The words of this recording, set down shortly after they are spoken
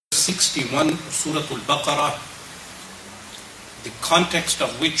61 of Surah Al-Baqarah, the context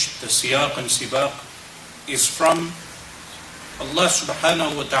of which the siyaq and sibaq is from Allah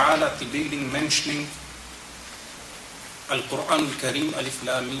subhanahu wa ta'ala at the beginning mentioning Al-Quran Al-Kareem, Alif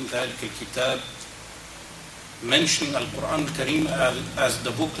Lam Mim Dhalik Al-Kitab, mentioning Al-Quran Al-Kareem as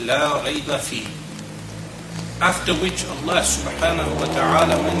the book La Rayba Fi. After which Allah subhanahu wa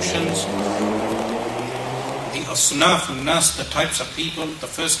ta'ala mentions the asnaf al-nas, the types of people. The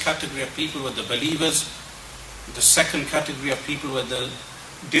first category of people were the believers. The second category of people were the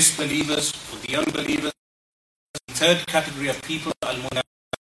disbelievers or the unbelievers. The third category of people,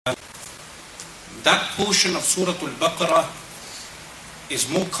 al-munafiqun. That portion of Surah Al-Baqarah is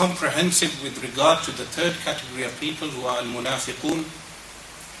more comprehensive with regard to the third category of people who are al-munafiqun,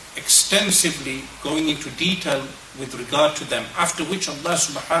 extensively going into detail with regard to them. After which Allah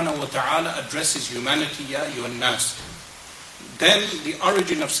subhanahu wa ta'ala addresses humanity, ya ayyuhan nas. Then the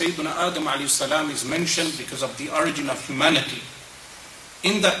origin of Sayyidina Adam alayhi salam is mentioned because of the origin of humanity.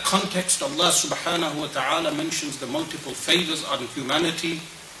 In that context, Allah subhanahu wa ta'ala mentions the multiple favors on humanity,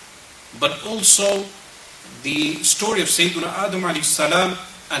 but also the story of Sayyidina Adam alayhi salam,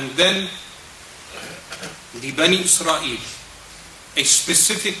 and then the Bani Israel, a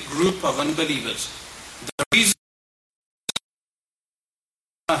specific group of unbelievers. The reason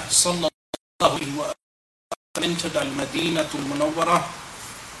sallallahu alayhi wa sallam entered al-Madinah al-Munawwarah,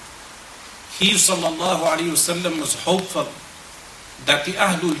 he sallallahu alayhi wa sallam was hopeful that the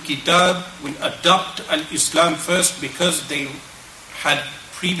Ahlul Kitab will adopt al-Islam first because they had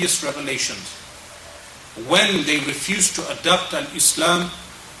previous revelations. When they refused to adopt al-Islam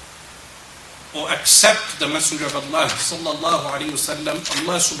or accept the Messenger of Allah sallallahu alayhi wa sallam,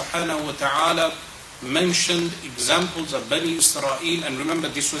 Allah subhanahu wa ta'ala mentioned examples of Bani Israel. And remember,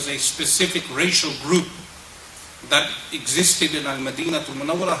 this was a specific racial group that existed in al-Madinah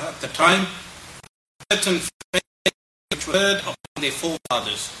al-Munawwarah at the time. Certain faith which were heard of their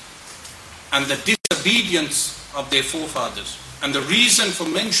forefathers and the disobedience of their forefathers. And the reason for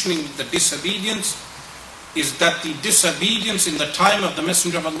mentioning the disobedience is that the disobedience in the time of the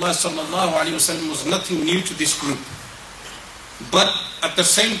Messenger of Allah sallallahu alaihi wasallam was nothing new to this group. But at the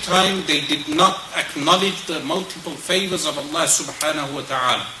same time, they did not acknowledge the multiple favors of Allah subhanahu wa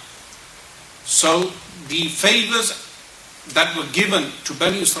ta'ala. So the favors that were given to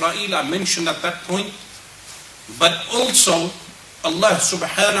Bani Israel are mentioned at that point, but also Allah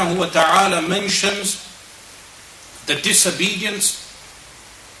subhanahu wa ta'ala mentions the disobedience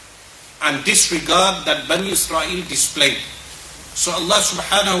and disregard that Bani Israel displayed. So Allah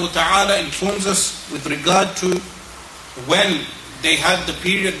subhanahu wa ta'ala informs us with regard to when they had the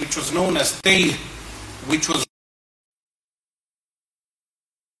period which was known as Tayh, which was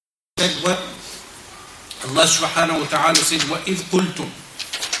said what? Allah subhanahu wa ta'ala said, وَإِذْ قُلْتُمْ.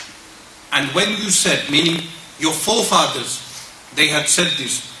 And when you said, meaning your forefathers, they had said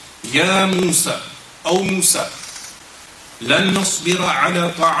this, Ya Musa, O Musa, لَن نَصْبِرَ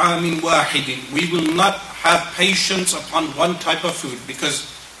عَلَى طَعَامٍ وَاحِدٍ. We will not have patience upon one type of food, because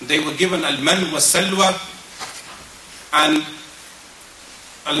they were given al-man wa salwa, and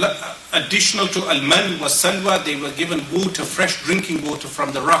additional to al-man wa salwa, they were given water, fresh drinking water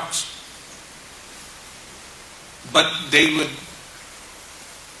from the rocks. But they were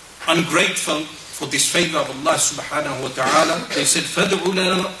ungrateful for this favor of Allah subhanahu wa ta'ala. They said, فَادْعُ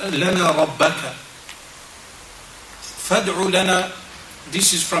لَنَا رَبَّكَ. فَادْعُ لَنَا.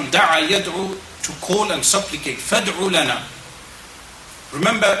 This is from da'a yad'u, to call and supplicate. فَادْعُ لَنَا.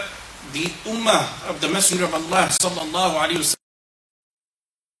 Remember, the ummah of the Messenger of Allah sallallahu alayhi wa sallam,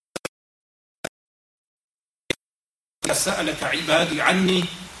 سَأَلَكَ عِبَادِ عَنِّي,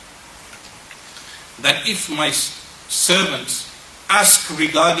 that if my servants ask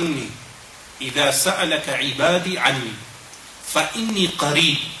regarding me, إِذَا سَأَلَكَ عِبَادِ عَنِّي فَإِنِّي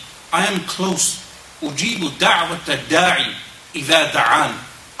قَرِيبٌ. I am close. أُجِيبُ دَعْوَةَ الدَّاعِ إِذَا دَعَانِ.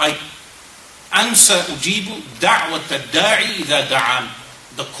 I answer أُجِيبُ دَعْوَةَ الدَّاعِ إِذَا دَعَانِ.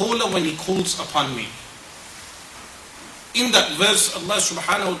 The caller when he calls upon me. In that verse, Allah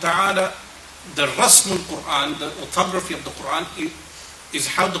subhanahu wa ta'ala, the rasm al-Quran, the orthography of the Quran, is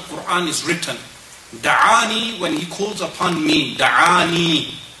how the Quran is written. Da'ani, when he calls upon me,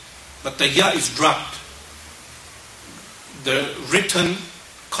 da'ani, but the ya is dropped. The written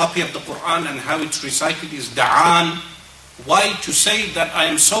copy of the Quran and how it's recited is da'an. Why? To say that I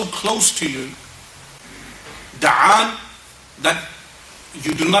am so close to you, da'an, that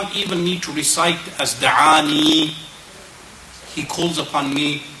you do not even need to recite as da'ani. He calls upon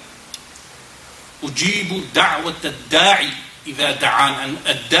me. Ujibu da'wat ad-da'i idha da'an. And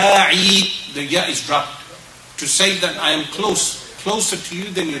ad-da'i, the ya is dropped. To say that I am close closer to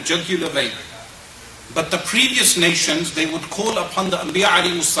you than your jugular vein. But the previous nations, they would call upon the Anbiya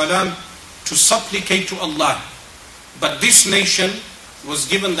alayhi salam to supplicate to Allah. But this nation was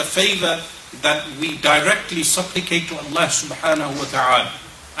given the favor that we directly supplicate to Allah subhanahu wa ta'ala.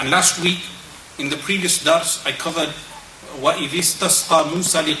 And last week, in the previous dars, I covered وَإِذِ اسْتَسْقَى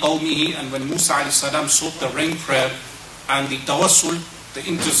مُوسَى لِقَوْمِهِ, and when Musa alayhi salam sought the rain prayer and the tawassul, the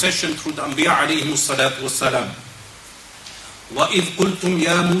intercession through the Anbiya alayhi salatu wassalam. وَإِذْ قُلْتُمْ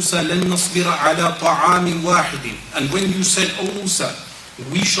يَا مُوسَى لَن نَصْبِرَ عَلَى طَعَامٍ وَاحِدٍ, and when you said, O Musa,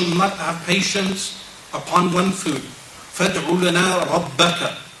 we shall not have patience upon one food. فَادْعُ لَنَا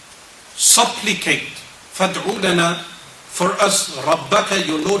رَبَّكَ, supplicate, فَادْعُ لَنَا, for us, رَبَّكَ,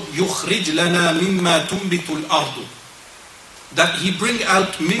 your Lord, يُخْرِجْ لَنَا مِمَّا تُنْبِتُ الْأَرْضُ, that He bring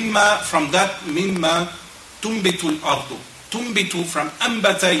out mimma, from that mimma تُنْبِتُ الْأَرْضُ, تُنْبِتُ from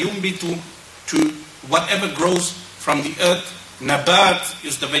أَنْبَتَ يُنْبِتُ, to whatever grows from the earth. Nabat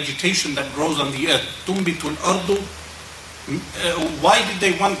is the vegetation that grows on the earth. Tumbitul ardu. Why did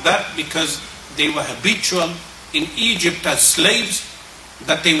they want that? Because they were habitual in Egypt as slaves,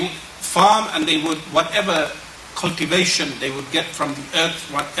 that they would farm and they would, whatever cultivation they would get from the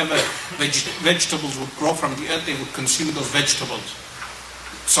earth, whatever vegetables would grow from the earth, they would consume those vegetables.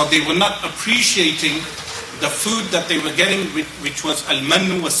 So they were not appreciating the food that they were getting, which was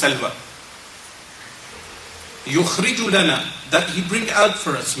al-mannu wa salwa. يُخْرِجُ لَنَا, that He bring out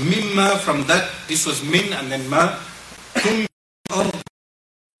for us, mimma, from that, this was min and then ma,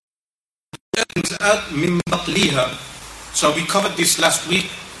 out min baqliha. So we covered this last week,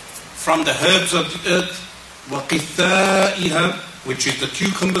 from the herbs of the earth, وَقِثَّائِهَا, which is the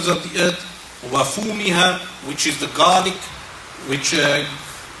cucumbers of the earth, وَفُومِهَا, which is the garlic, which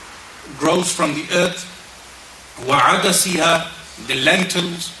grows from the earth, وَعَدَسِهَا, the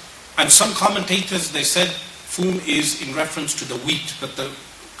lentils. And some commentators, they said, Fum is in reference to the wheat, but the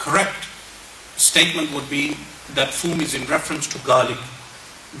correct statement would be that Fum is in reference to garlic.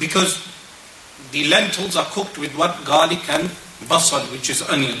 Because the lentils are cooked with what? Garlic and basal, which is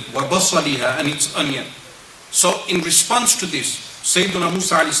onion. وَبَصَلِهَا, and it's onion. So in response to this, Sayyiduna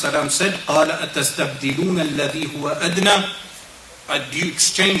Musa alayhi salam said, قَالَ أَتَسْتَبْدِلُونَ الَّذِي هُوَ أَدْنَى, do you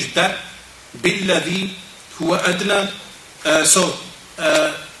exchange that بِالَّذِي هُوَ أَدْنَى?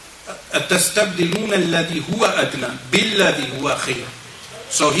 أَتَسْتَبْدِلُونَ الَّذِي هُوَ أَدْنَى بِالَّذِي هُوَ خَيْرٌ.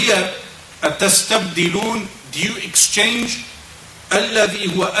 So here, أَتَسْتَبْدِلُونَ, do you exchange الَّذِي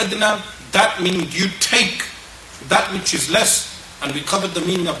هُوَ أَدْنَى, that means you take that which is less. And we covered the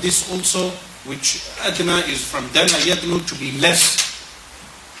meaning of this also, which adna is from dana yadnu, to be less.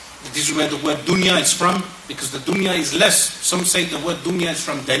 This is where the word dunya is from, because the dunya is less. Some say the word dunya is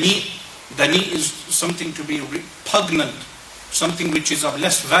from dani. Dani is something to be repugnant, something which is of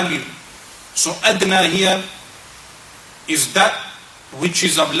less value. So adna here is that which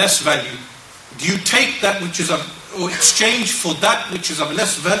is of less value. Do you take that which is of, or exchange for that which is of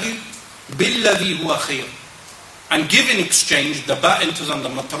less value? Billadhi huwa khair. And give in exchange, the ba enters on the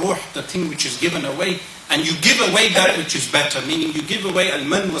matruh, the thing which is given away, and you give away that which is better, meaning you give away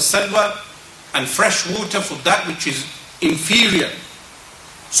al-man wa salwa and fresh water for that which is inferior.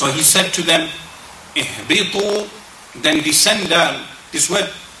 So he said to them, ihbitu, then descend down. This word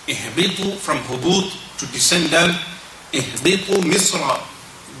ihbitu, from hubut, to descend down, ihbitu misra,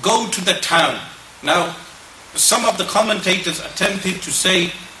 go to the town. Now, some of the commentators attempted to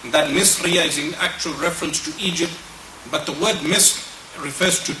say that Misriya is in actual reference to Egypt, but the word Misr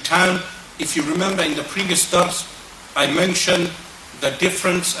refers to town. If you remember in the previous dars, I mentioned the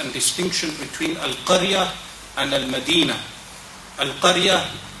difference and distinction between Al-Qarya and Al-Madina. Al-Qarya,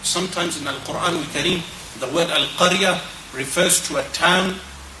 sometimes in Al-Quran Al-Kareem, the word Al-Qarya refers to a town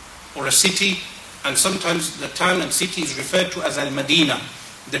or a city, and sometimes the town and city is referred to as Al-Madina.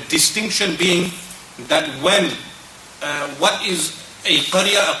 The distinction being that when, what is a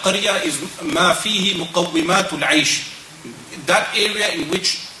qarya is ma fihi muqawwimatul aish, that area in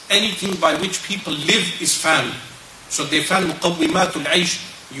which anything by which people live is found. So they found muqawwimatul aish.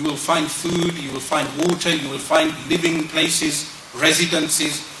 You will find food, you will find water, you will find living places,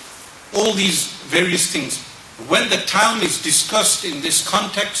 residences, all these various things. When the town is discussed in this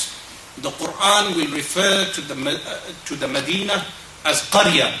context, the Quran will refer to the Medina as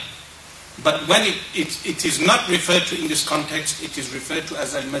qarya. But when it is not referred to in this context, it is referred to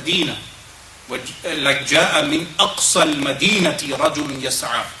as al-Madina. Like جَاءَ مِنْ أَقْصَى الْمَدِينَةِ رَجُلٌ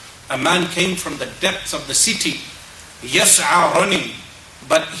يَسْعَى. A man came from the depths of the city, يَسْعَى, running.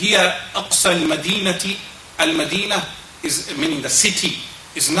 But here, أَقْصَى الْمَدِينَةِ, al-Madina is meaning the city,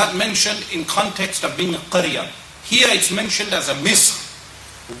 is not mentioned in context of being a qarya. Here it's mentioned as a misr.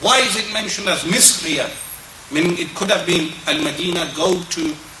 Why is it mentioned as misr here? Meaning it could have been Al-Madinah, go to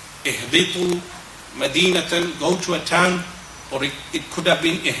Ihbitu Madinatan, go to a town, or it could have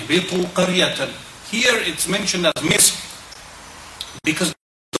been Ihbitu Qaryatan. Here it's mentioned as Misr, because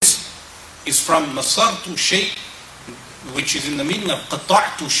this is from Masartu Shay, which is in the meaning of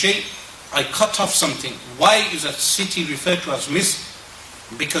Qata'tu Shay, I cut off something. Why is a city referred to as Misr?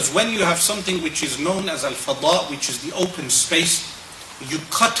 Because when you have something which is known as Al-Fada, which is the open space, you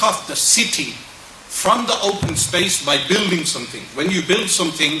cut off the city from the open space by building something. When you build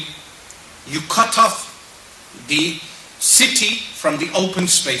something, you cut off the city from the open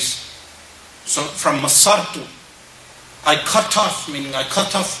space. So from Masartu, I cut off, meaning I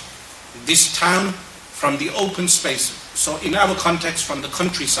cut off this town from the open space. So in our context, from the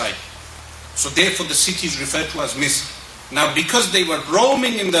countryside. So therefore the city is referred to as Misr. Now because they were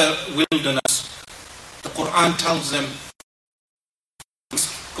roaming in the wilderness, the Quran tells them,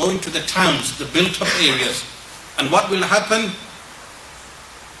 go into the towns, the built up areas. And what will happen?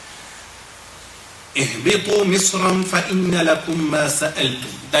 اهبطوا مصرا فإن لكم ما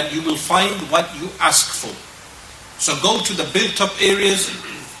سألتم, that you will find what you ask for. So go to the built up areas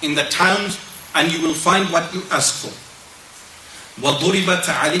in the towns and you will find what you ask for. وضربت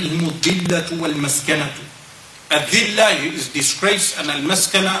عليهم الذلة والمسكنة. الذلة is disgrace, and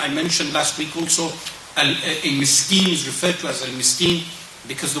al-maskana, I mentioned last week also, a miskin is referred to as al-miskin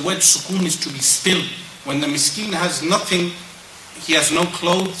because the word sukun is to be still. When the miskin has nothing, he has no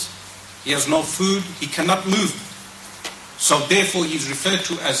clothes, he has no food, he cannot move. So therefore he is referred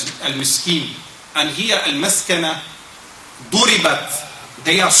to as al-miskin. And here al-maskana, duribat,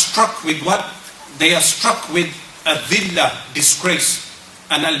 they are struck with what? They are struck with a-dhillah, disgrace,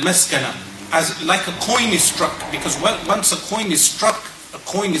 and al-maskana, as like a coin is struck, because once a coin is struck, a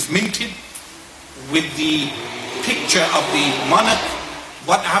coin is minted with the picture of the monarch,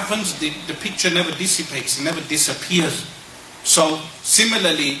 what happens? The picture never dissipates, it never disappears. So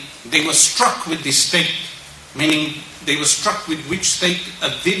similarly, they were struck with this state, meaning they were struck with which state?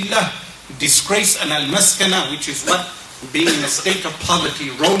 A-dhillah, disgrace, and al-maskana, which is what? Being in a state of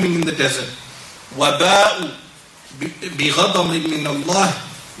poverty, roaming in the desert. وَبَاءُ بِغَضَبٍ مِّنَ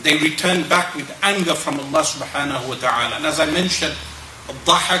اللَّهِ, they return back with anger from Allah subhanahu wa ta'ala. And as I mentioned,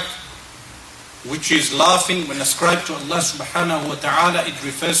 al-dhahak, which is laughing, when ascribed to Allah subhanahu wa ta'ala, it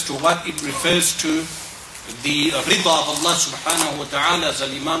refers to what? It refers to the rida of Allah subhanahu wa ta'ala, as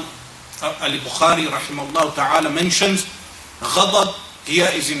Al-Imam Al-Bukhari rahimahullah ta'ala mentions. Ghadab here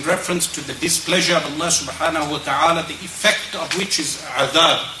is in reference to the displeasure of Allah subhanahu wa ta'ala, the effect of which is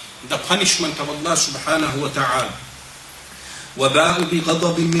adab, the punishment of Allah subhanahu wa ta'ala. وَبَاءُ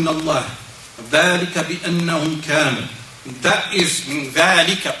بِغَضَبٍ مِّنَ اللَّهِ ذَلِكَ بِأَنَّهُمْ كَانُوا. That is min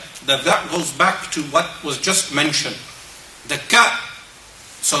ذَلِكَ. That goes back to what was just mentioned. The ka.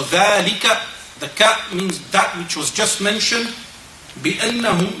 So ذَلِكَ, the ka means that which was just mentioned.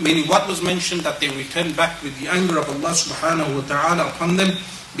 بِأَنَّهُمْ, meaning what was mentioned, that they returned back with the anger of Allah subhanahu wa ta'ala upon them.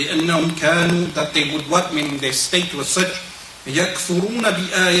 بِأَنَّهُمْ كَانُوا, that they would what? Meaning their state was such. يَكْفُرُونَ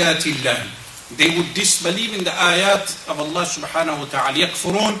بِآيَاتِ اللَّهِ, they would disbelieve in the ayat of Allah subhanahu wa ta'ala.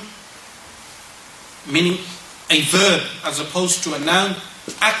 Yakfurun, meaning a verb as opposed to a noun,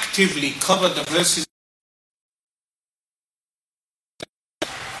 actively cover the verses.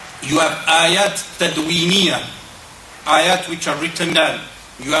 You have ayat tadwiniya, ayat which are written down.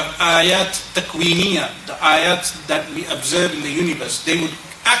 You have ayat takwiniya, the ayat that we observe in the universe. They would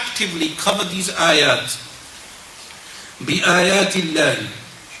actively cover these ayat. Bi-ayat Allah.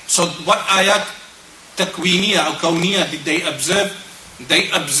 So what ayat takwiniya or kawniya did they observe? They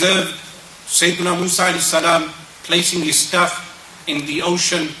observed Sayyidina Musa alayhi salam placing his staff in the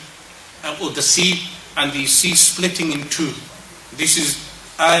ocean or the sea, and the sea splitting in two. This is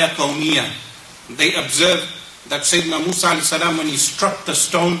ayat kawniya. They observed that Sayyidina Musa alayhi salam, when he struck the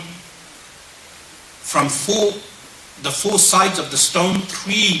stone, from the four sides of the stone,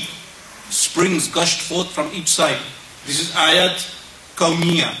 3 springs gushed forth from each side. This is ayat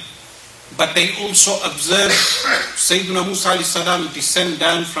Kawniyah. But they also observed Sayyidina Musa alayhi salam descend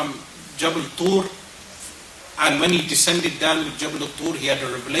down from Jabal Tur, and when he descended down with Jabal Tur, he had a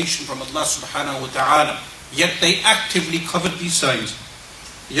revelation from Allah subhanahu wa ta'ala. Yet they actively covered these signs.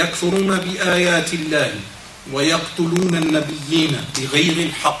 يَكْفُرُونَ بِآيَاتِ اللَّهِ وَيَقْتُلُونَ النَّبِيِّينَ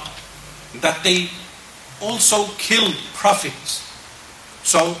بِغَيْرِ الْحَقِّ, that they also killed prophets.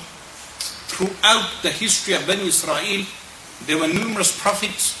 So throughout the history of Bani Israel, there were numerous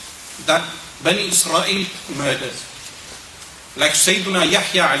prophets that Bani Israel murdered. Like Sayyiduna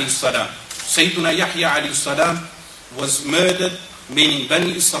Yahya alayhi salam. Sayyiduna Yahya alayhi salam was murdered, meaning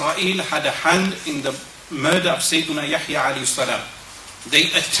Bani Israel had a hand in the murder of Sayyiduna Yahya alayhi salam. They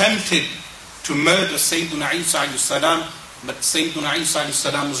attempted to murder Sayyidina Isa alayhi salam, but Sayyidina Isa alayhi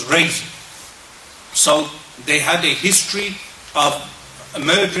salam was raised. So they had a history of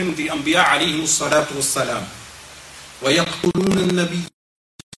murdering the Anbiya alayhi salatu wassalam. وَيَقْتُلُونَ النَّبِيِّ,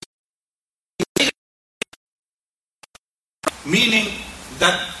 meaning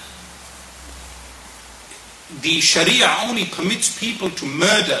that the Sharia only permits people to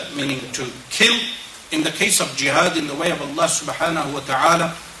murder, meaning to kill, in the case of jihad in the way of Allah subhanahu wa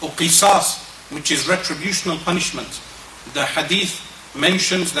ta'ala, or qisas, which is retributional punishment. The hadith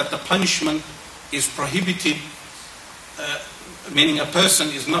mentions that the punishment is prohibited, meaning a person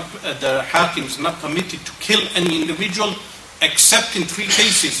is not, the hakim is not permitted to kill any individual except in three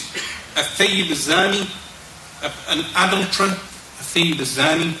cases: al-thayyib al-zani, an adulterer, al-thayyib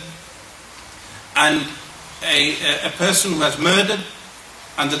al-zani, and a person who has murdered,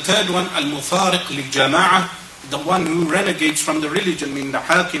 and the third one, al-mufariq lil-jama'ah, the one who renegates from the religion. Meaning the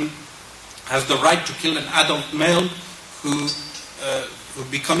hakim has the right to kill an adult male who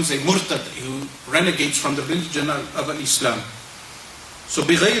becomes a murtad, who renegates from the religion of Islam. So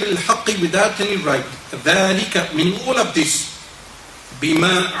بغير الحق, without any right. ذلك, meaning all of this,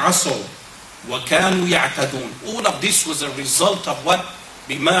 بما عصوا وكانوا يعتدون. All of this was a result of what?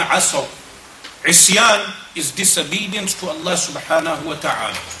 بما عصوا. Isyan is disobedience to Allah subhanahu wa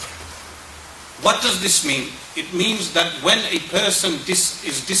ta'ala. What does this mean? It means that when a person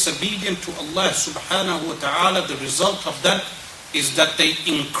is disobedient to Allah subhanahu wa ta'ala, the result of that is that they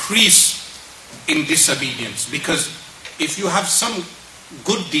increase in disobedience. Because if you have some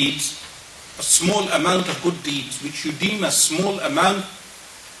good deeds, a small amount of good deeds, which you deem a small amount,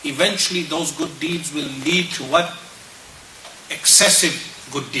 eventually those good deeds will lead to what? Excessive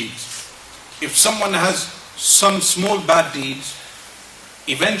good deeds. If someone has some small bad deeds,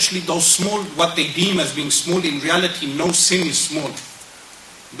 eventually those small, what they deem as being small, in reality no sin is small.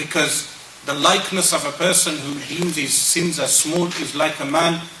 Because the likeness of a person who deems his sins as small is like a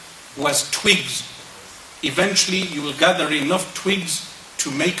man who has twigs. Eventually you will gather enough twigs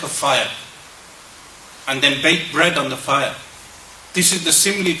to make a fire and then bake bread on the fire. This is the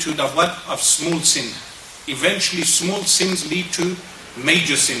similitude of what? Of small sin. Eventually small sins lead to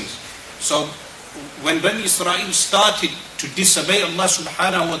major sins. So when Bani Israel started to disobey Allah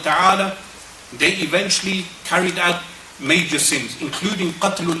subhanahu wa ta'ala, they eventually carried out major sins, including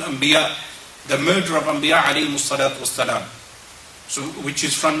qatlul anbiya, the murder of Anbiya alayhi salatu wassalam. So which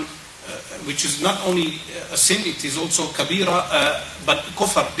is not only a sin, it is also kabira, but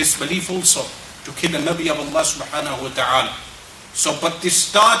kufr, disbelief also, to kill a Nabi of Allah subhanahu wa ta'ala. So, but this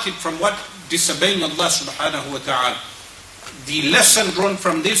started from what? Disobeying Allah subhanahu wa ta'ala. The lesson drawn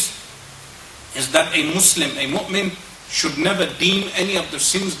from this is that a Muslim, a mu'min, should never deem any of the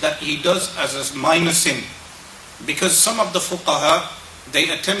sins that he does as a minor sin. Because some of the fuqaha, they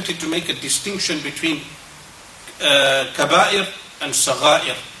attempted to make a distinction between kaba'ir and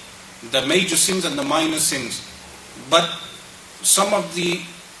sagha'ir, the major sins and the minor sins. But some of the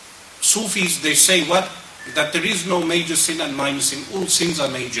Sufis, they say what? That there is no major sin and minor sin. All sins are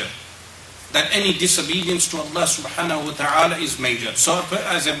major. That any disobedience to Allah subhanahu wa ta'ala is major. So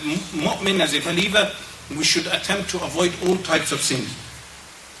as a mu'min, as a believer, we should attempt to avoid all types of sins.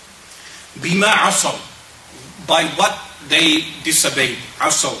 Bima asaw, by what they disobeyed.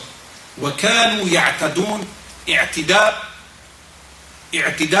 Asaw. وَكَانُوا يَعْتَدُونَ.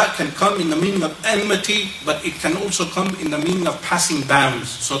 I'tida can come in the meaning of enmity, but it can also come in the meaning of passing bounds.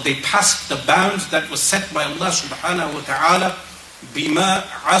 So they passed the bounds that was set by Allah subhanahu wa ta'ala. Bima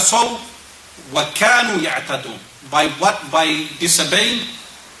asaw وَكَانُوا يَعْتَدُونَ. By what? By disobeying.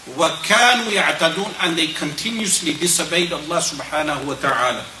 وَكَانُوا يَعْتَدُونَ. And they continuously disobeyed Allah subhanahu wa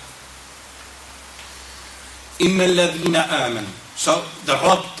ta'ala. إِنَّ الَّذِينَ آمَنُوا. So the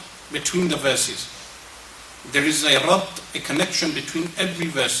rabt between the verses. There is a rabt, a connection between every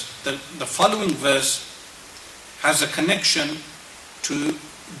verse. The following verse has a connection to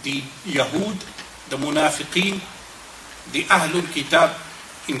the Yahud, the Munafiqeen, the Ahlul Kitab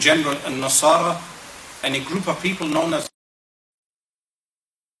in general, and Nasara, and a group of people known as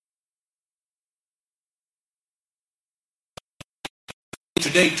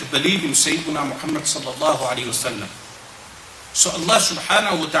today to believe in Sayyidina Muhammad sallallahu alayhi wa sallam. So Allah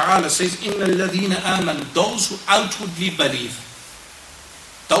subhanahu wa ta'ala says, إِنَّ الَّذِينَ آمَنُوا. Those who outwardly believe.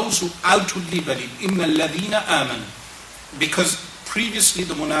 Those who outwardly believe. إِنَّ الَّذِينَ آمَنُوا. Because previously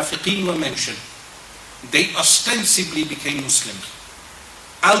the Munafiqeen were mentioned. They ostensibly became Muslims.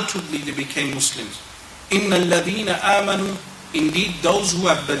 Outwardly they became Muslims. إِنَّ الَّذِينَ آمَنُوا. Indeed those who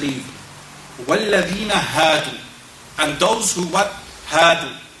have believed. وَالَّذِينَ هَادُوا. And those who what?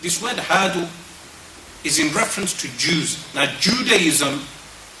 Hadu. This word hadu is in reference to Jews. Now Judaism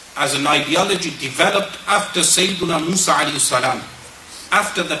as an ideology developed after Sayyiduna Musa alayhi salam.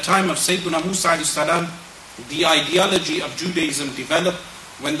 After the time of Sayyiduna Musa alayhi salam, the ideology of Judaism developed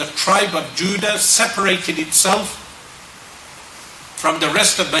when the tribe of Judah separated itself from the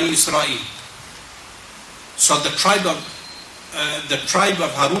rest of Bani Israel. So the tribe of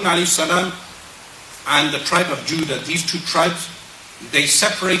Harun alayhi salam and the tribe of Judah, these two tribes, they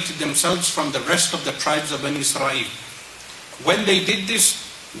separated themselves from the rest of the tribes of Bani Israel. When they did this,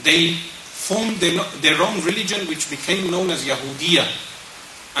 they formed their own religion, which became known as Yahudiya.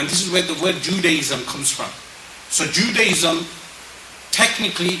 And this is where the word Judaism comes from. So Judaism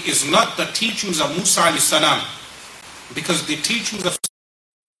technically is not the teachings of Musa alayhi salam, because the teachings of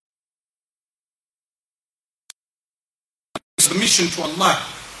submission to Allah,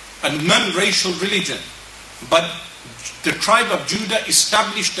 a non-racial religion. But the tribe of Judah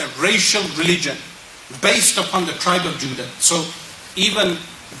established a racial religion based upon the tribe of Judah. So even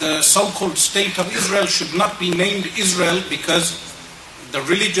the so-called state of Israel should not be named Israel, because the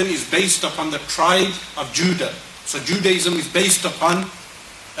religion is based upon the tribe of Judah. So Judaism is based upon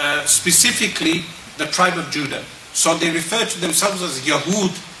specifically the tribe of Judah. So they refer to themselves as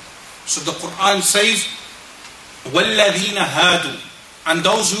Yahud. So the Quran says, وَالَّذِينَ هَادُوا, and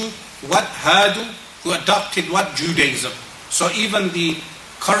those who, what? Hadu, who adopted what? Judaism. So even the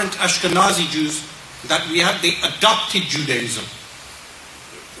current Ashkenazi Jews that we have, they adopted Judaism.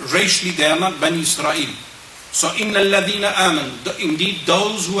 Racially they are not Bani Israel. So إِنَّ الَّذِينَ آمَنُوا, indeed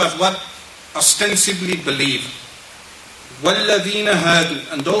those who have what? Ostensibly believe. وَالَّذِينَ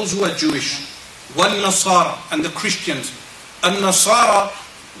هَادُوا, and those who are Jewish. وَالنَّصَارَى, and the Christians. An-Nasara,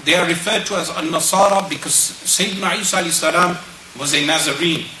 they are referred to as An-Nasara because Sayyidina Isa alayhi salam was a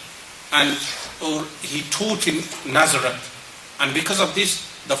Nazarene, or he taught in Nazareth. And because of this,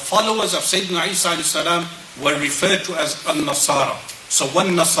 the followers of Sayyidina Isa alayhi salam were referred to as An-Nasara. So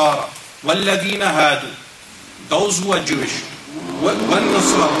وَالنَّصَارَى وَالَّذِينَ هَادُوا, those who are Jewish.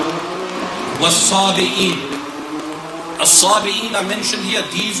 وَالنَّصَارَى وَالصَّابِئِينَ. As-Sabi'in are mentioned here.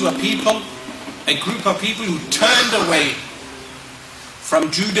 These were people, a group of people who turned away from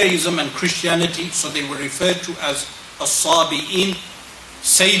Judaism and Christianity. So they were referred to as As-Sabi'in,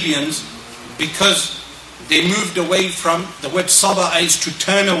 Sabians, because they moved away from, the word Saba'a is to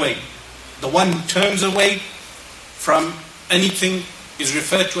turn away. The one who turns away from anything is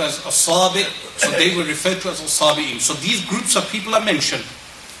referred to as As-Sabi'. So they were referred to as As-Sabi'in. So these groups of people are mentioned.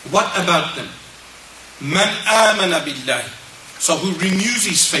 What about them? Man amana billahi, so who renews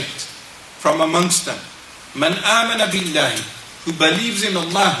his faith from amongst them. Man amana billahi, who believes in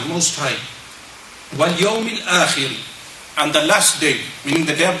Allah Most High. Wal yawmil akhir, and the last day, meaning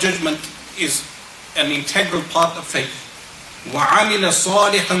the day of judgment, is an integral part of faith. وَعَمِلَ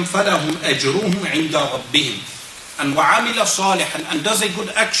صَالِحًا فَلَهُمْ أَجْرُهُمْ عِنْدَ رَبِّهِمْ, and وَعَمِلَ صَالِحًا, and does a good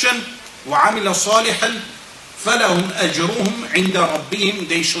action. وَعَمِلَ صَالِحًا فَلَهُمْ أَجْرُهُمْ عِنْدَ رَبِّهِمْ,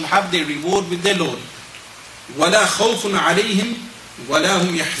 they shall have their reward with their Lord. وَلَا خَوْفٌ عَلَيْهِمْ وَلَا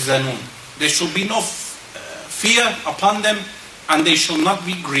هُمْ يَحْزَنُونَ, there shall be no fear upon them, and they shall not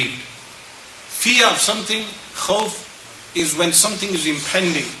be grieved. Fear of something, khawf, is when something is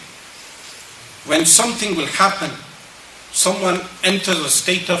impending. When something will happen, someone enters a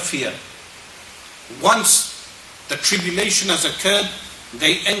state of fear. Once the tribulation has occurred,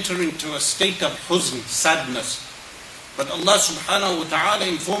 they enter into a state of huzn, sadness. But Allah subhanahu wa ta'ala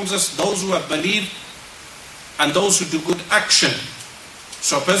informs us, those who have believed and those who do good action.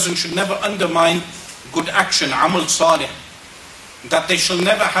 So a person should never undermine good action, amal salih, that they shall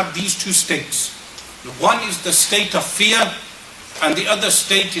never have these two states. One is the state of fear, and the other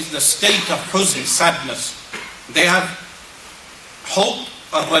state is the state of huzn, sadness. They have hope,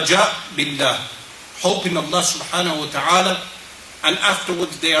 ar-raja billah, hope in Allah subhanahu wa ta'ala, and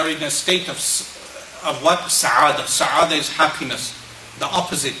afterwards they are in a state of what? Sa'ada. Sa'ada is happiness, the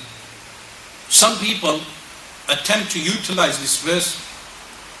opposite. Some people attempt to utilize this verse,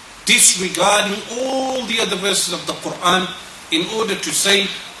 disregarding all the other verses of the Quran, in order to say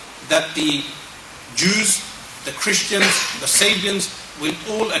that the Jews, the Christians, the Sabians will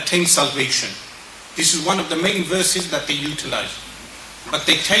all attain salvation. This is one of the main verses that they utilize. But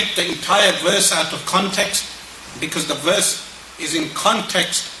they take the entire verse out of context, because the verse is in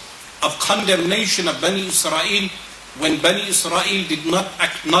context of condemnation of Bani Israel, when Bani Israel did not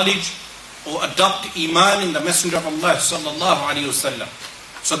acknowledge or adopt Iman in the Messenger of Allah sallallahu alaihi wasallam.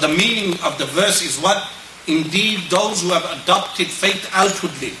 So the meaning of the verse is what? Indeed, those who have adopted faith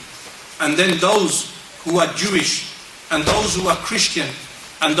outwardly, and then those who are Jewish, and those who are Christian,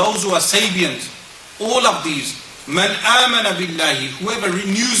 and those who are Sabians, all of these, man amana billahi, whoever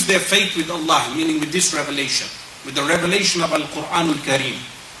renews their faith with Allah, meaning with this revelation, with the revelation of Al-Quran Al-Kareem,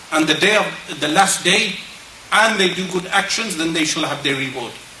 on the day of the last day, and they do good actions, then they shall have their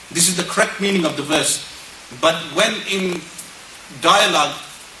reward. This is the correct meaning of the verse. But when in dialogue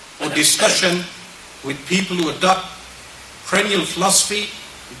or discussion with people who adopt perennial philosophy,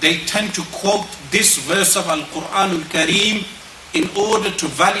 they tend to quote this verse of Al-Quran Al-Kareem in order to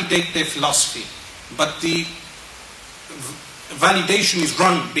validate their philosophy. But the validation is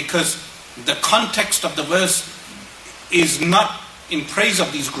wrong, because the context of the verse is not in praise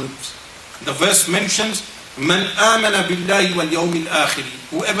of these groups. The verse mentions, Man amana billahi wal yawmil akhiri.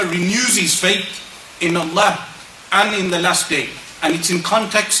 Whoever renews his faith in Allah and in the last day. And it's in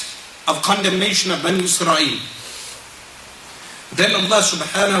context of condemnation of Bani Israel. Then Allah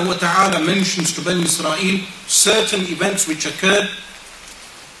subhanahu wa ta'ala mentions to Bani Israel certain events which occurred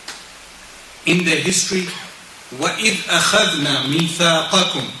in their history. وَإِذْ أَخَذْنَا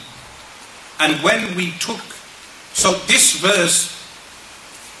مِيثَاقَكُمْ. And when we took, so this verse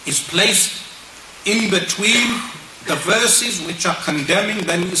is placed in between the verses which are condemning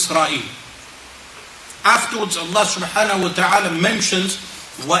Bani Israel. Afterwards Allah subhanahu wa ta'ala mentions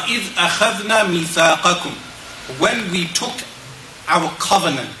وَإِذْ أَخَذْنَا مِيثَاقَكُمْ. When we took our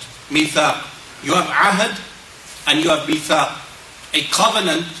covenant, mithaq. You have ahad and you have mithaq. A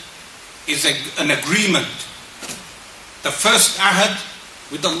covenant is an agreement. The first ahad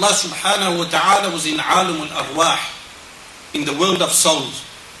with Allah subhanahu wa ta'ala was in alam al-arwah, in the world of souls.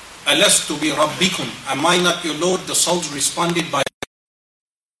 Alastu bi rabbikum, am I not your Lord? The souls responded by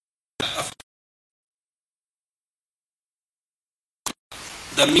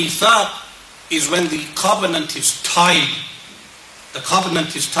the mithaq is when the covenant is tied. The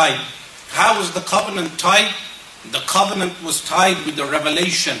covenant is tied. How is the covenant tied? The covenant was tied with the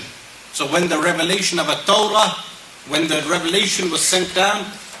revelation. So when the revelation of a Torah, when the revelation was sent down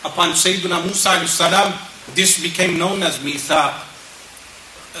upon Sayyidina Musa alayhi salam, this became known as mithaq.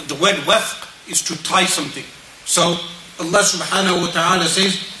 The word wafq is to tie something. So Allah subhanahu wa ta'ala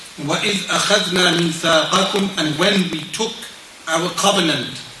says, وَإِذْ أَخَذْنَا مِيثَاقَكُمْ. And when we took our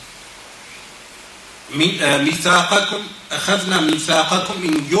covenant, مِيثَاقَكُمْ أَخَذْنَا مِيثَاقَكُمْ,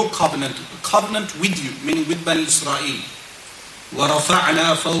 in your covenant with you, meaning with Bani Israel.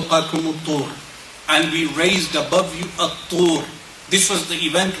 وَرَفَعْنَا فَوْقَكُمُ الطُّورِ. And we raised above you a tur. This was the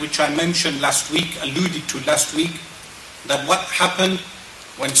event which I mentioned last week, alluded to last week, that what happened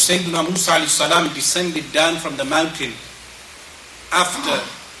when Sayyidina Musa alayhi salam descended down from the mountain after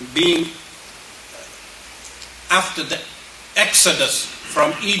the exodus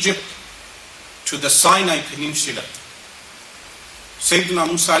from Egypt to the Sinai Peninsula. Sayyidina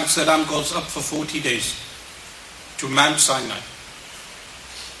Musa alayhi salam goes up for 40 days to Mount Sinai.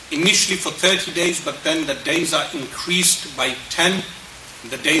 Initially for 30 days, but then the days are increased by 10.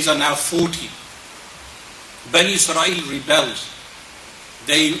 The days are now 40. Bani Israel rebels.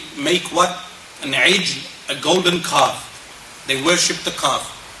 They make what? An ijl, a golden calf. They worship the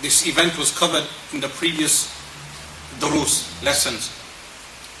calf. This event was covered in the previous durus, lessons.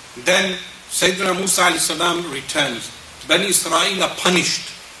 Then Sayyidina Musa alayhi salam returns. Bani Israel are punished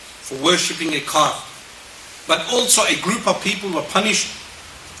for worshipping a calf. But also a group of people were punished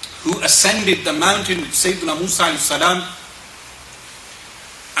who ascended the mountain with Sayyidina Musa alayhi salam,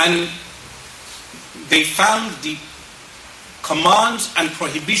 and they found the commands and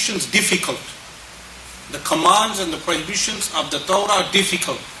prohibitions difficult. The commands and the prohibitions of the Torah are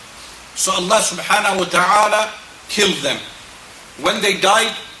difficult. So Allah subhanahu wa ta'ala killed them. When they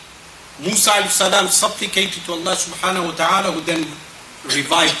died, Musa alayhi salam supplicated to Allah subhanahu wa ta'ala, who then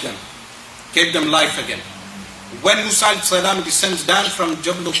revived them, gave them life again. When Musa alayhi salam descends down from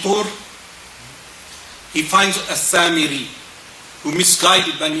Jabal Tur, he finds a Samiri who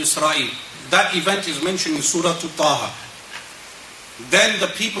misguided Bani Israel. That event is mentioned in Surah Taha. Then the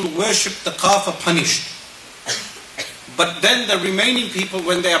people who worship the calf are punished. But then the remaining people,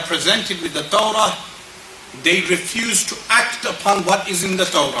 when they are presented with the Torah, they refuse to act upon what is in the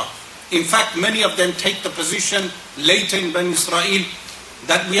Torah. In fact, many of them take the position later in Bani Israel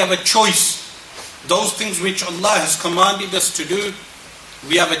that we have a choice. Those things which Allah has commanded us to do,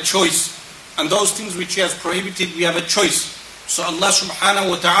 we have a choice. And those things which He has prohibited, we have a choice. So Allah subhanahu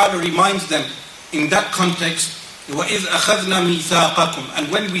wa ta'ala reminds them in that context, وَإِذْ أَخَذْنَا مِيثَاقَكُمْ.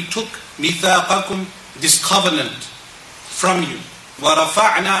 And when we took مِيثَاقَكُمْ, this covenant from you,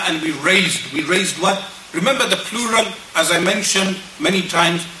 وَرَفَعْنَا, and we raised what? Remember the plural, as I mentioned many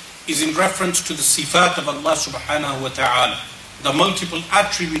times, is in reference to the sifat of Allah subhanahu wa ta'ala, the multiple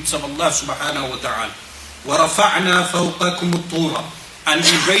attributes of Allah subhanahu wa ta'ala. وَرَفَعْنَا فَوْقَكُمُ الطُّورَ. And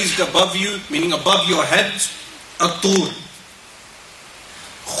we raised above you, meaning above your heads, a tur.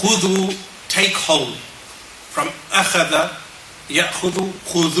 خُذُوا, take hold. From akhada يأخذوا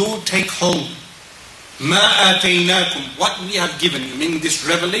خذوا, take hold. ما آتيناكم, what we have given you, meaning this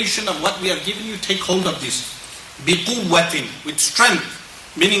revelation of what we have given you, take hold of this. بقوة, with strength,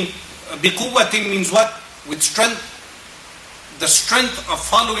 meaning بقوة means what? With strength, the strength of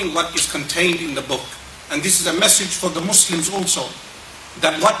following what is contained in the book. And this is a message for the Muslims also,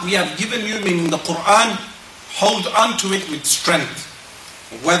 that what we have given you, meaning the Quran, hold on to it with strength.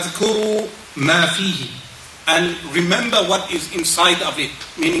 وَاذْكُرُوا مَا فِيهِ, and remember what is inside of it,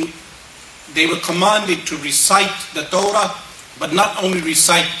 meaning they were commanded to recite the Torah, but not only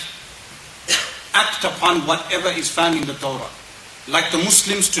recite, act upon whatever is found in the Torah. Like the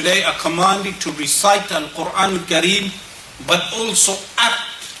Muslims today are commanded to recite Al-Quran Al-Kareem, but also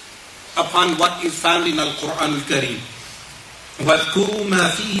act upon what is found in Al-Quran Al-Kareem. وَاذْكُرُوا مَا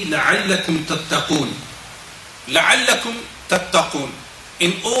فِيهِ لَعَلَّكُمْ تَتَّقُونَ. لَعَلَّكُمْ تَتَّقُونَ,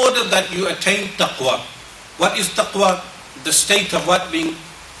 in order that you attain taqwa. What is taqwa? The state of what? Being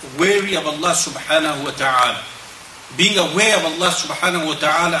wary of Allah subhanahu wa ta'ala. Being aware of Allah subhanahu wa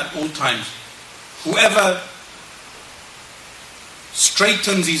ta'ala at all times. Whoever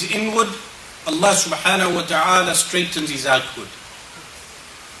straightens his inward, Allah subhanahu wa ta'ala straightens his outward.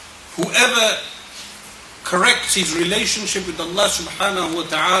 Whoever corrects his relationship with Allah subhanahu wa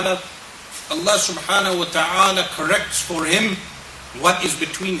ta'ala, Allah subhanahu wa ta'ala corrects for him what is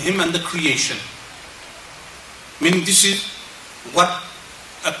between him and the creation. Meaning this is what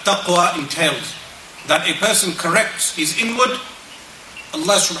at-taqwa entails. That a person corrects his inward,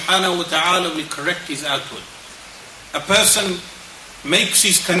 Allah subhanahu wa ta'ala will correct his outward. A person makes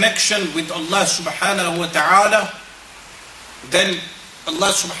his connection with Allah subhanahu wa ta'ala, then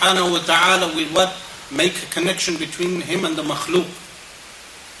Allah subhanahu wa ta'ala will what? Make a connection between him and the makhluk.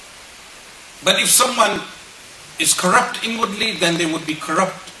 But if someone is corrupt inwardly, then they would be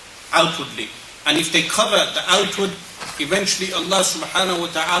corrupt outwardly. And if they cover the outward, eventually Allah subhanahu wa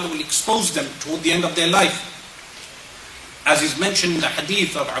ta'ala will expose them toward the end of their life. As is mentioned in the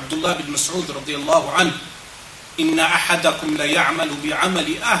hadith of Abdullah bin Mas'ud radiyallahu anhu, إِنَّ أَحَدَكُمْ لَيَعْمَلُ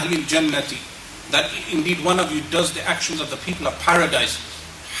بِعَمَلِ أَهْلِ الْجَنَّةِ, that indeed one of you does the actions of the people of paradise,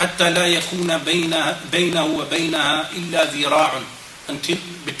 حَتَّى لَا يَكُونَ بَيْنَهُ وَبَيْنَهَا إِلَّا ذِرَاعٌ, until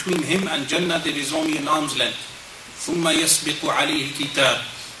between him and Jannah there is only an arm's length. ثُمَّ يَسْبِقُ عَلَيْهِ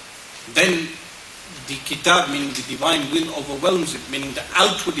الْكِتَابِ, then the kitab, meaning the divine will, overwhelms it, meaning the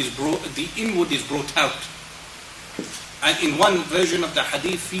outward is brought, the inward is brought out. And in one version of the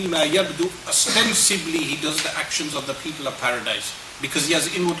hadith, فِيمَا يَبْدُ, ostensibly he does the actions of the people of paradise, because he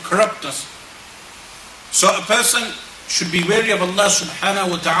has inward corruptness. So a person should be wary of Allah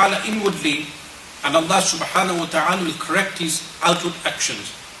subhanahu wa ta'ala inwardly, and Allah subhanahu wa ta'ala will correct his outward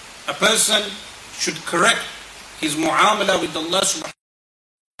actions. A person should correct his mu'amala with Allah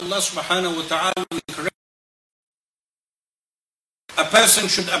subhanahu wa ta'ala will correct. A person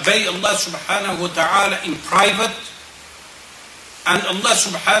should obey Allah subhanahu wa ta'ala in private, and Allah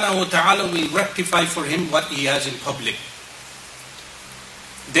subhanahu wa ta'ala will rectify for him what he has in public.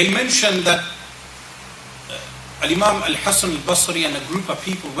 They mentioned that Al-Imam Al-Hasan Al-Basri and a group of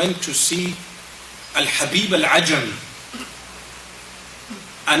people went to see Al-Habib Al-Ajami.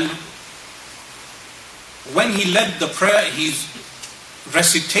 And when he led the prayer, his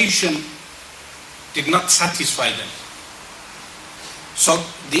recitation did not satisfy them. So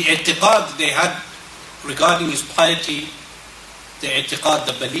the i'tiqad they had regarding his piety, the i'tiqad,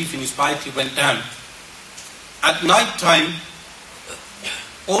 the belief in his piety went down. At night time,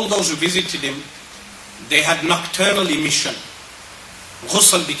 all those who visited him, they had nocturnal emission.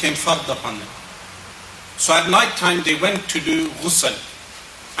 Ghusl became fard upon them. So at night time they went to do ghusl,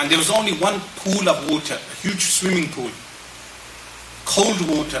 and there was only one pool of water, a huge swimming pool, cold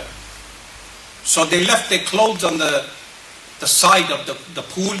water. So they left their clothes on the side of the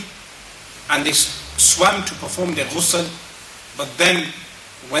pool, and they swam to perform their ghusl. But then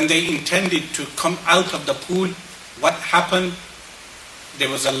when they intended to come out of the pool, what happened? There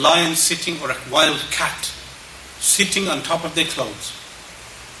was a lion sitting, or a wild cat sitting on top of their clothes.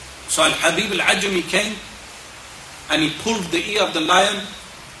 So Al-Habib Al-Ajami came and he pulled the ear of the lion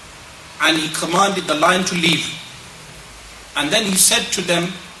and he commanded the lion to leave. And then he said to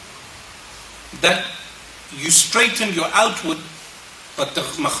them that you straighten your outward, but the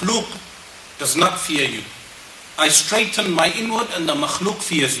makhluk does not fear you. I straighten my inward and the makhluk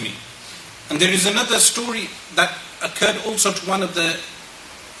fears me. And there is another story that occurred also to one of the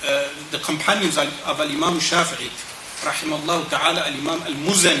companions of Al-Imam Shafi'i, rahimahullah ta'ala, Al-Imam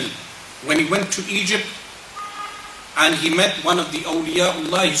Al-Muzani, when he went to Egypt and he met one of the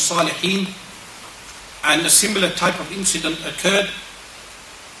awliya'ullah salihin, and a similar type of incident occurred.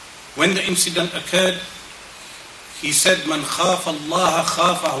 When the incident occurred, He said, Man khafa Allah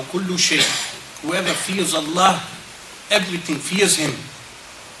khafahu kullu shay. Whoever fears Allah, everything fears him.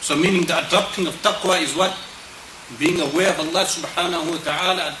 So meaning the adopting of taqwa is what? Being aware of Allah subhanahu wa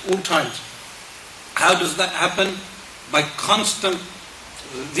ta'ala at all times. How does that happen? By constant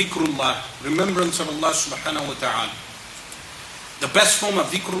dhikrullah, remembrance of Allah subhanahu wa ta'ala. The best form of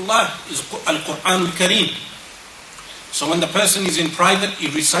dhikrullah is Al-Quran Al-Kareem. So when the person is in private, he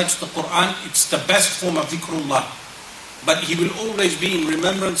recites the Quran, it's the best form of dhikrullah. But he will always be in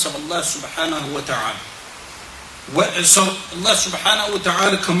remembrance of Allah subhanahu wa ta'ala. So Allah subhanahu wa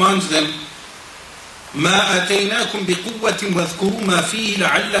ta'ala commands them, مَا أَتَيْنَاكُمْ بِقُوَّةٍ وَاذْكُرُوا مَا فِيهِ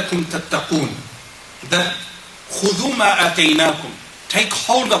لَعَلَّكُمْ تَتَّقُونَ. That خُذُوا مَا أَتَيْنَاكُمْ. Take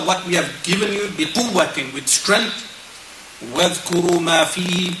hold of what we have given you, بِقُوَّةٍ, with strength, وَاذْكُرُوا مَا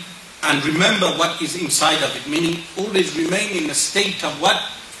فِيهِ, and remember what is inside of it. Meaning, always remain in a state of what?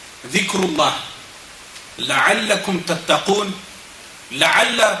 Dhikrullah. لَعَلَّكُمْ تَتَّقُونَ.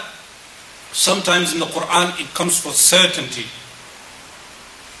 لَعَلَّ, sometimes in the Quran it comes for certainty.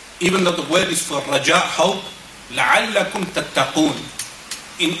 Even though the word is for raja, hope. لَعَلَّكُمْ تَتَّقُونَ.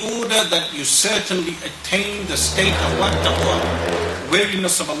 In order that you certainly attain the state of what? Taqwa,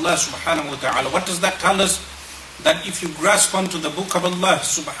 wariness of Allah subhanahu wa ta'ala. What does that tell us? That if you grasp onto the book of Allah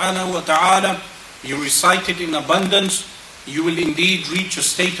subhanahu wa ta'ala, you recite it in abundance, you will indeed reach a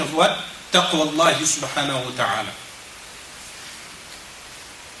state of what? Taqwa Allah subhanahu wa ta'ala.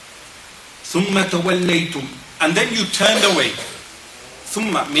 ثُمَّ تَوَلَّيْتُمْ. And then you turned away.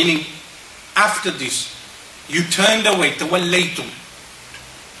 ثُمَّ, meaning after this, you turned away. تَوَلَّيْتُمْ.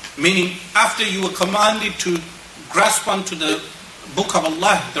 Meaning after you were commanded to grasp onto the book of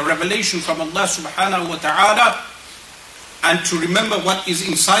Allah, the revelation from Allah subhanahu wa ta'ala, and to remember what is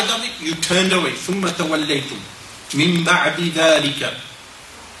inside of it, you turned away. ثُمَّ تَوَلَّيْتُمْ مِنْ بَعْدِ ذَلِكَ.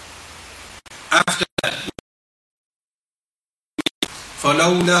 After that,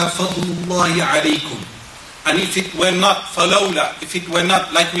 فَلَوْلَا فَضْلُ اللَّهِ عَلَيْكُمْ. And if it were not, فَلَوْلَا, if it were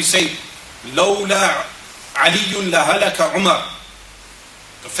not, like we say, لَوْلَا عَلِيٌّ لَهَلَكَ عُمَرٌ.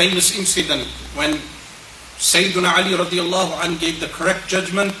 The famous incident when Sayyiduna Ali radiallahu anhu gave the correct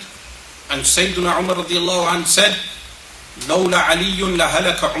judgment, and Sayyiduna Umar radiallahu anhu said, لَوْلَا عَلِيٌّ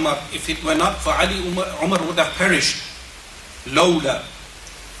لَهَلَكَ عُمَرٌ. If it were not for Ali, Umar would have perished. لَوْلَا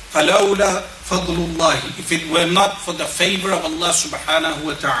فَلَوْلَا فَضْلُ اللَّهِ. If it were not for the favor of Allah subhanahu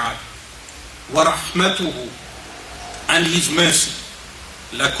wa ta'ala, وَرَحْمَتُهُ, and His mercy,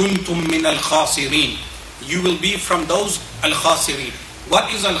 لَكُنْتُم مِّنَ الْخَاسِرِينَ. You will be from those al-khasirin.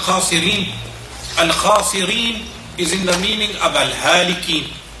 What is al-khasirin? Al-khasirin is in the meaning of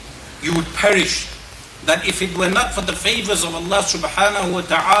al-halikin. You would perish. That if it were not for the favors of Allah subhanahu wa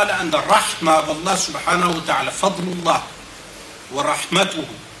ta'ala and the rahmah of Allah subhanahu wa ta'ala, fadlullah wa rahmatuhu,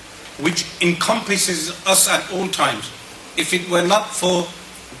 which encompasses us at all times. If it were not for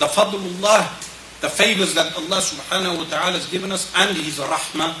the fadlullah, the favors that Allah subhanahu wa ta'ala has given us and His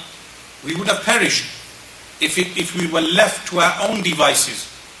rahmah, we would have perished if we were left to our own devices.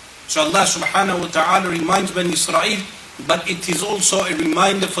 So Allah subhanahu wa ta'ala reminds Bani Israel, but it is also a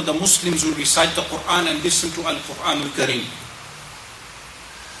reminder for the Muslims who recite the Quran and listen to Al-Quran Al-Kareem.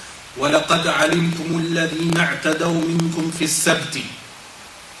 وَلَقَدْ عَلِمْتُمُ الَّذِينَ اعْتَدَوْا مِنْكُمْ فِي السَّبْتِ.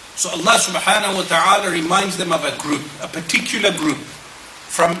 So Allah subhanahu wa ta'ala reminds them of a group, a particular group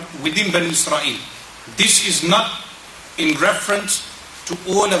from within Bani Israel. This is not in reference to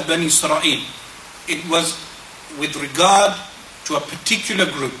all of Bani Israel. It was with regard to a particular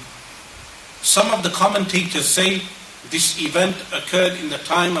group. Some of the commentators say this event occurred in the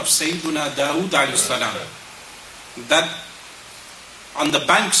time of Sayyiduna Dawood alayhi salam. That on the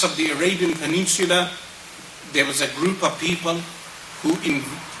banks of the Arabian Peninsula, there was a group of people who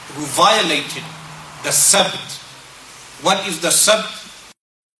violated the Sabt. What is the Sabt?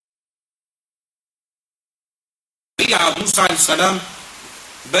 Musa alayhi salam,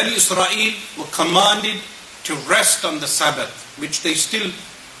 Bani Israel were commanded to rest on the Sabbath, which they still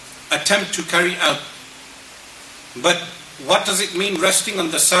attempt to carry out. But what does it mean, resting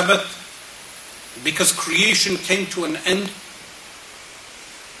on the Sabbath? Because creation came to an end.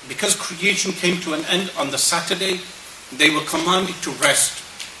 Because creation came to an end on the Saturday, they were commanded to rest,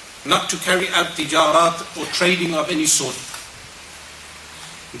 not to carry out tijarat or trading of any sort.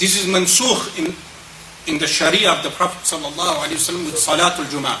 This is mansukh in the Sharia of the Prophet ﷺ with Salatul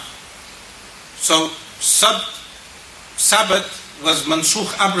Jum'ah. So Sabbath was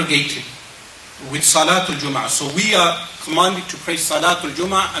mansukh, abrogated with Salatul Jum'ah. So we are commanded to pray Salatul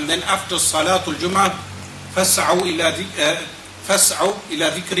Jum'ah, and then after Salatul Jum'ah, فَاسْعَوْا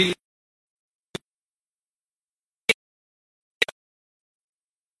إِلَى ذِكْرِ.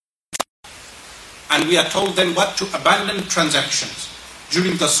 And we are told then what? To abandon transactions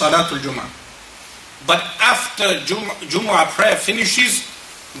during the Salatul Jumu'ah. But after Jumu'ah prayer finishes,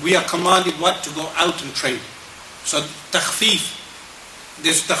 we are commanded what? To go out and trade. So takhfif.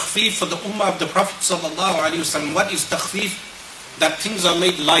 There's takhfif for the ummah of the Prophet ﷺ. What is takhfif? That things are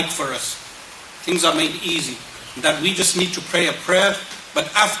made light for us. Things are made easy. That we just need to pray a prayer,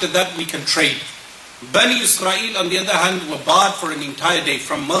 but after that we can trade. Bani Israel, on the other hand, were barred for an entire day,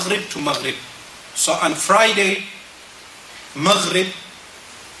 from Maghrib to Maghrib. So on Friday, Maghrib,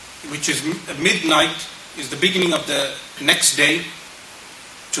 which is midnight, is the beginning of the next day,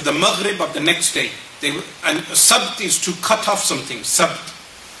 to the Maghrib of the next day. And Sabt is to cut off something, Sabt.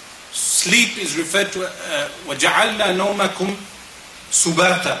 Sleep is referred to, وَجَعَلْنَا نَوْمَكُمْ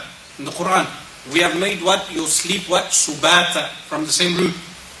سُبَاتًا. In the Quran, we have made what? Your sleep what? Subata, from the same root.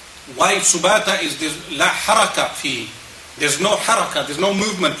 Why Subata is there's la haraka fi. There's no haraka, there's no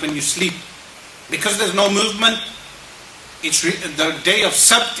movement when you sleep. Because there's no movement, the day of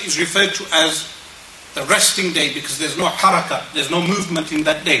Sabt is referred to as the resting day, because there's no haraka, there's no movement in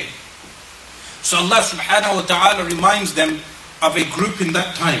that day. So Allah subhanahu wa ta'ala reminds them of a group in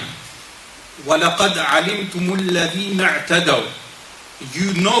that time. وَلَقَدْ عَلِمْتُمُ الَّذِينَ اعْتَدَوْا.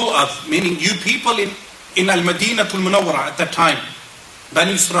 You know of, meaning you people in Al-Madinatul Munawwara at that time,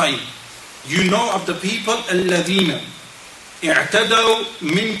 Bani Israel, you know of the people الَّذِينَ اعْتَدَوْا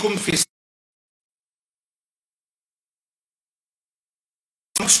مِنْكُمْ فِي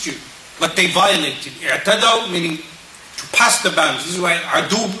amongst you, but they violated. اعتدوا meaning to pass the bounds. This is why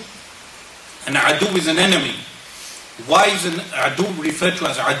an adu is an enemy. Why is an adu referred to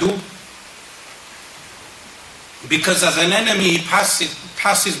as adu? Because as an enemy he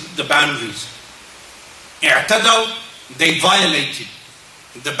passes the boundaries. اعتدوا, they violated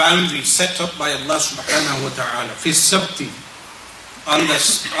the boundaries set up by Allah subhanahu wa ta'ala. في السبت,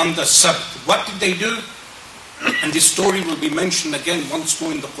 on the Sabt. What did they do? And this story will be mentioned again once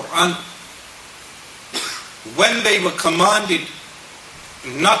more in the Quran. When they were commanded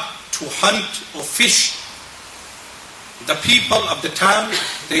not to hunt or fish, the people of the town,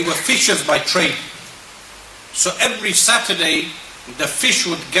 they were fishers by trade. So every Saturday, the fish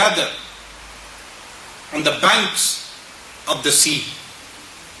would gather on the banks of the sea.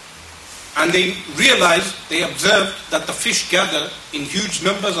 And they realized, they observed that the fish gather in huge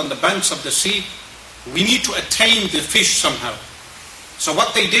numbers on the banks of the sea. We need to attain the fish somehow. So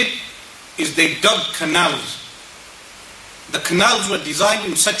what they did is they dug canals. The canals were designed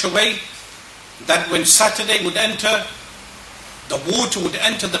in such a way that when Saturday would enter, the water would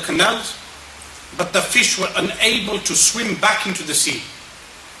enter the canals, but the fish were unable to swim back into the sea.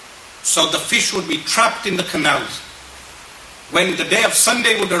 So the fish would be trapped in the canals. When the day of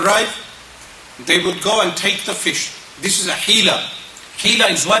Sunday would arrive, they would go and take the fish. This is a hila. Hila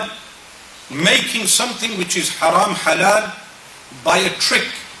is what? Making something which is haram halal by a trick.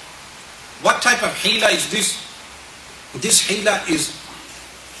 What type of hila is this? This hila is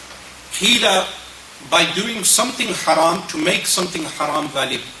hila by doing something haram to make something haram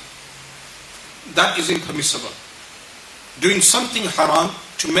valid. That is impermissible. Doing something haram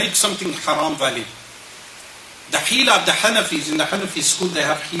to make something haram valid. The hila of the Hanafis, in the Hanafi school they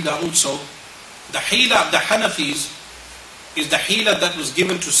have hila also. The hila of the Hanafis is the hila that was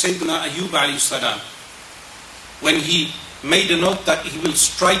given to Sayyidina Ayyub alayhi salam, when he made a note that he will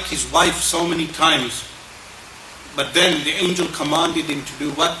strike his wife so many times. But then the angel commanded him to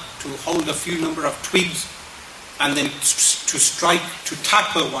do what? To hold a few number of twigs and then to strike, to tap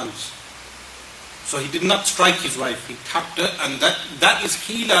her once. So he did not strike his wife, he tapped her, and that is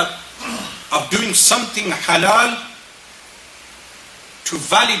hila of doing something halal to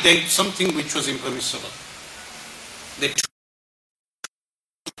validate something which was impermissible. They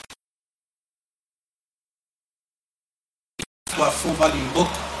a 4-volume book.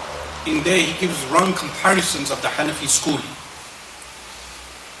 In there he gives wrong comparisons of the Hanafi school,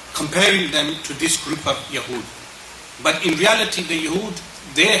 comparing them to this group of Yahud. But in reality the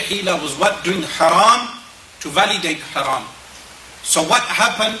Yahud, their hila was what? Doing haram to validate haram. So what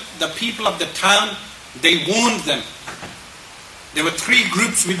happened? The people of the town, they warned them. There were 3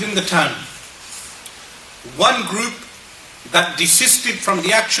 groups within the town. One group that desisted from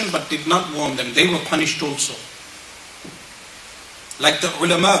the action but did not warn them. They were punished also. Like the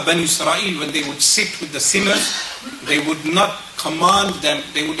ulama of Bani Israel, when they would sit with the sinners, they would not command them,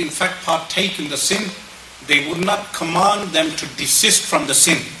 they would in fact partake in the sin, they would not command them to desist from the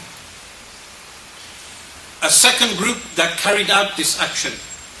sin. A second group that carried out this action.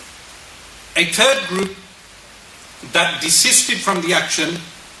 A third group that desisted from the action,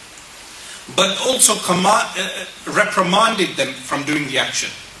 but also reprimanded them from doing the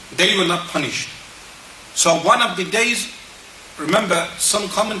action. They were not punished. So one of the days, remember, some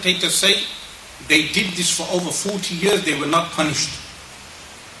commentators say they did this for over 40 years, they were not punished.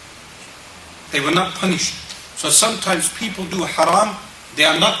 They were not punished. So sometimes people do haram, they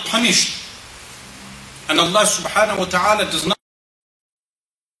are not punished. And Allah subhanahu wa ta'ala does not.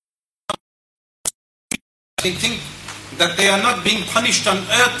 They think that they are not being punished on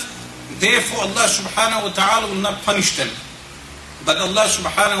earth, therefore Allah subhanahu wa ta'ala will not punish them. But Allah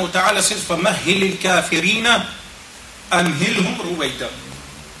subhanahu wa ta'ala says, فَمَهِّلِ الْكَافِرِينَ أَمْهِلْهُمْ رُوَيْدًا.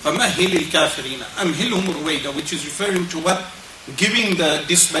 فَمَهِّلِ الْكَافِرِينَ أَمْهِلْهُمْ رُوَيْدًا, which is referring to what? Giving the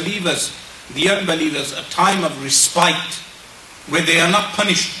disbelievers, the unbelievers, a time of respite where they are not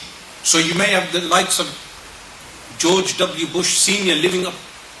punished. So you may have the likes of George W. Bush Sr. living up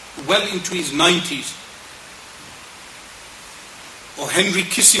well into his 90s, or Henry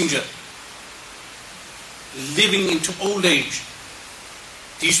Kissinger living into old age.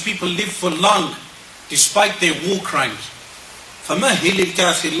 These people live for long despite their war crimes. فَمَهِّلِ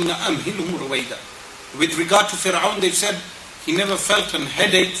الْكَافِرِينَ أَمْهِلْهُمْ رُوَيْدًا. With regard to Fir'aun, they've said he never felt a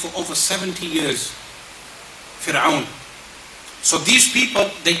headache for over 70 years. Fir'aun. So these people,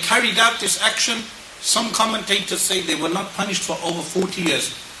 they carried out this action. Some commentators say they were not punished for over 40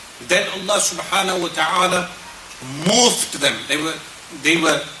 years. Then Allah subhanahu wa ta'ala morphed them. They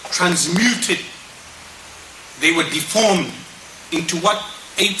were transmuted. They were deformed into what?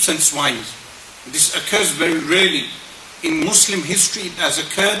 Apes and swines. This occurs very rarely. In Muslim history it has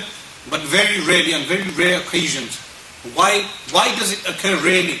occurred, but very rarely, on very rare occasions. Why does it occur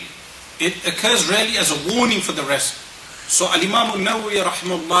rarely? It occurs rarely as a warning for the rest. So Al-Imam al-Nawawi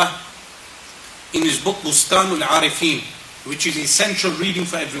rahimahullah, in his book Bustan al-Arifin, which is essential reading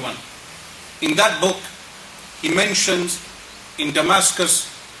for everyone, in that book he mentions in Damascus,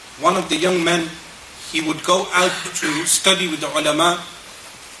 one of the young men, he would go out to study with the ulama,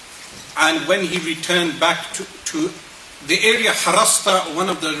 and when he returned back to the area Harasta, one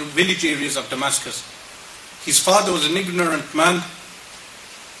of the village areas of Damascus, his father was an ignorant man.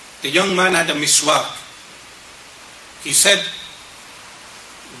 The young man had a miswak. He said,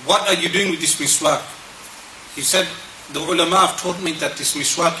 "What are you doing with this miswak?" He said, "The ulama have taught me that this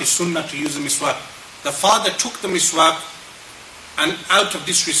miswak is sunnah to use a miswak." The father took the miswak and out of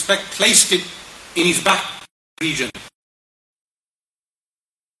disrespect placed it in his back region.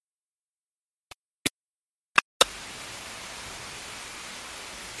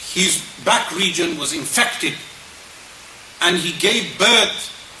 His back region was infected and he gave birth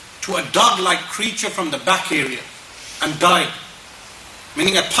to a dog-like creature from the back area and died,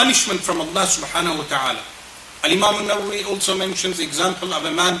 meaning a punishment from Allah subhanahu wa ta'ala. Al-Imam al-Nawawi also mentions the example of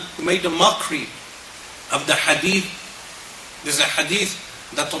a man who made a mockery of the hadith. There's a hadith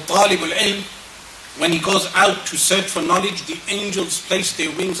that talib al-ilm, when he goes out to search for knowledge, the angels place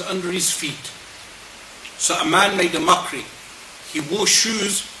their wings under his feet. So a man made a mockery. He wore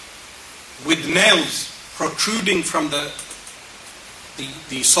shoes with nails protruding from the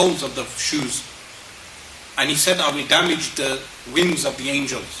soles of the shoes. And he said, "I will damage the wings of the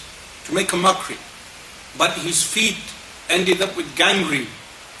angels," to make a mockery. But his feet ended up with gangrene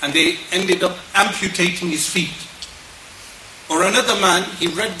and they ended up amputating his feet. Or another man, he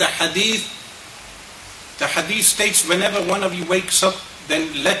read the hadith. The hadith states, whenever one of you wakes up,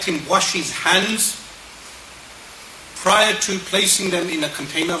 then let him wash his hands prior to placing them in a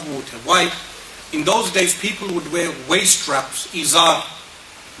container of water. Why? In those days people would wear waist wraps, izar,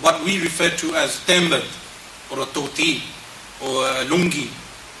 what we refer to as tembad, or a toti, or a lungi,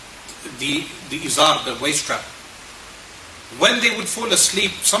 the izar, the waist wrap. When they would fall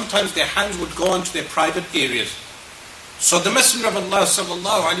asleep, sometimes their hands would go onto their private areas. So the Messenger of Allah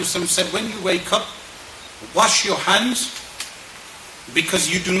sallallahu alaihi wasallam said, when you wake up, wash your hands, because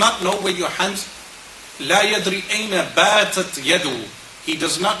you do not know where your hands, لا يدري أين باتت يده. He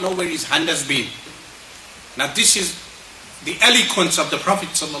does not know where his hand has been. Now this is the eloquence of the Prophet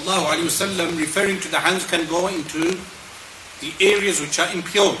sallallahu alaihi wasallam, referring to the hands can go into the areas which are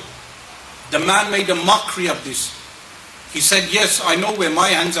impure. The man made a mockery of this. He said, "Yes, I know where my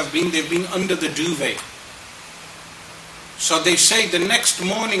hands have been. They've been under the duvet." So they say the next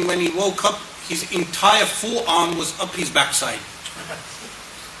morning when he woke up, his entire forearm was up his backside,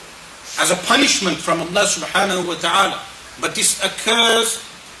 as a punishment from Allah subhanahu wa ta'ala. But this occurs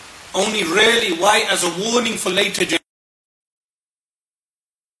only rarely. Why? As a warning for later generations.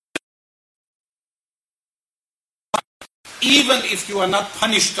 Even if you are not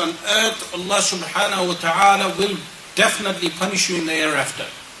punished on earth, Allah subhanahu wa ta'ala will definitely punish you in the hereafter.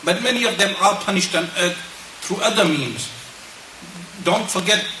 But many of them are punished on earth through other means. Don't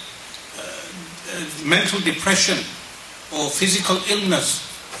forget mental depression or physical illness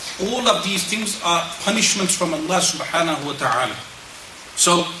All of these things are punishments from Allah subhanahu wa ta'ala.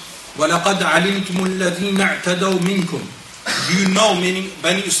 So, وَلَقَدْ عَلِمْتُمُ الَّذِينَ اعْتَدَوْا مِنْكُمْ. You know, meaning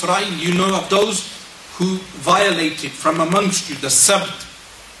Bani Israel, you know of those who violated from amongst you the Sabbath.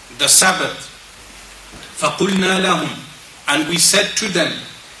 فَقُلْنَا لَهُمْ. And we said to them,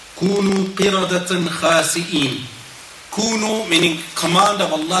 كُونُوا قِرَدَةً خَاسِئِينَ. Kunu, meaning command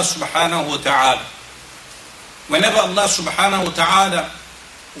of Allah subhanahu wa ta'ala. Whenever Allah subhanahu wa ta'ala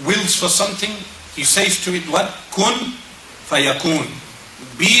wills for something, He says to it, what? Kun fayakun.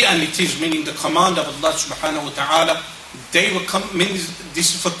 Be and it is, meaning the command of Allah subhanahu wa ta'ala. They will come, means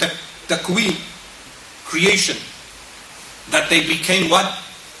this is for takween, creation. That they became what?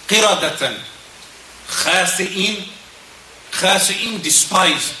 Qiradatan. Khasi'in,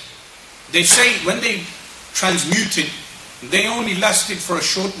 despised. They say when they transmuted, they only lasted for a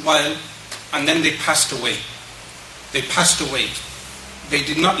short while and then they passed away. They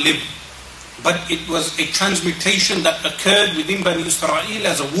did not live. But it was a transmutation that occurred within Bani Israel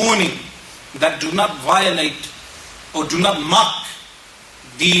as a warning that do not violate or do not mock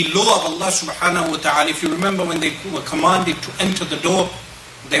the law of Allah subhanahu wa ta'ala. If you remember when they were commanded to enter the door,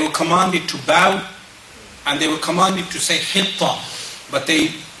 they were commanded to bow and they were commanded to say hitta, but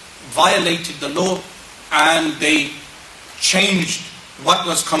they violated the law and they changed what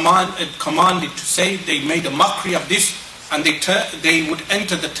was commanded to say. They made a mockery of this and they would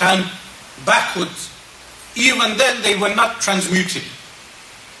enter the town backwards. Even then they were not transmuted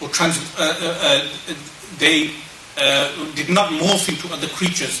or they did not morph into other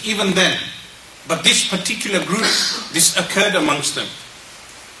creatures even then. But this particular group, this occurred amongst them.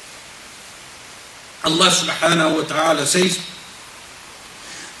 Allah subhanahu wa ta'ala says,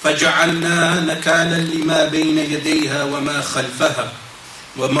 فَجَعَلْنَا نَكَالًا لِمَا بَيْنَ يَدَيْهَا وَمَا خَلْفَهَا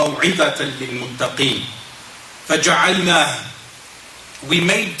وَمَوْعِظَةً لِلْمُتَّقِينَ. فَجَعَلْنَا, we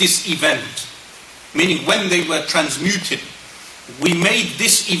made this event, meaning when they were transmuted, we made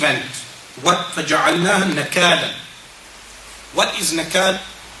this event. What? فَجَعَلْنَا نَكَالًا. What is nakal?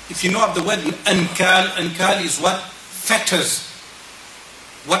 If you know of the word ankal is what? Fetters.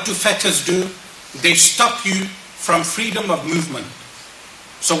 What do fetters do? They stop you from freedom of movement.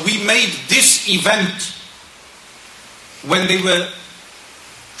 So we made this event when they were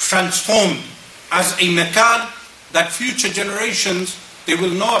transformed as a nakal, that future generations, they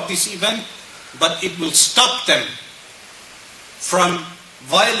will know of this event, but it will stop them from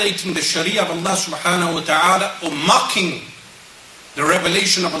violating the sharia of Allah subhanahu wa ta'ala or mocking the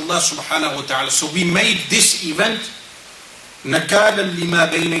revelation of Allah subhanahu wa ta'ala. So we made this event نَكَالًا لِمَا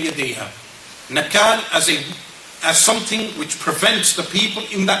بَيْنَ يَدَيْهَا. Nakal as something which prevents the people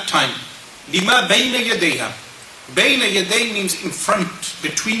in that time. لِمَا بَيْنَ يَدَيْهَا. بَيْنَ يَدَيْ means in front,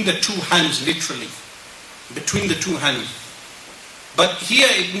 between the two hands, literally. Between the two hands. But here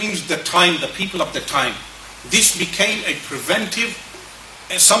it means the time, the people of the time. This became a preventive,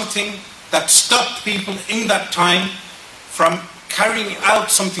 something that stopped people in that time from carrying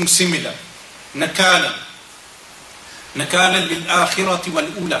out something similar. Nakala. Nakala lil-akhirati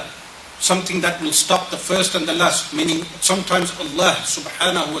wal-ula. Something that will stop the first and the last. Meaning sometimes Allah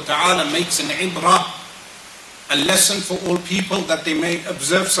subhanahu wa ta'ala makes an ibrah, a lesson for all people, that they may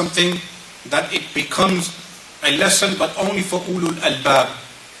observe something, that it becomes a lesson but only for ulul albab,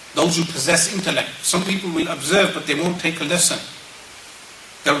 those who possess intellect. Some people will observe but they won't take a lesson.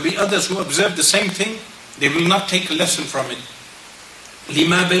 There will be others who observe the same thing, they will not take a lesson from it.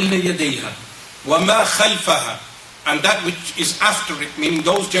 لِمَا بَيْنَ يَدَيْهَا وَمَا خَلْفَهَا. And that which is after it, meaning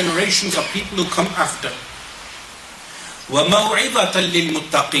those generations of people who come after. وَمَوْعِظَةً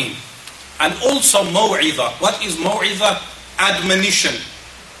لِلْمُتَّقِينَ. And also maw'idha. What is maw'idha? Admonition.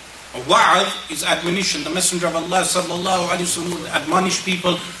 Wa'adh is admonition. The Messenger of Allah sallallahu alayhi wa sallam would admonish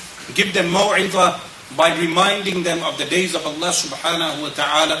people, give them maw'idha by reminding them of the days of Allah subhanahu wa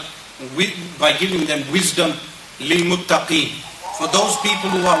ta'ala, by giving them wisdom. لِلْمُتَّقِينَ. For those people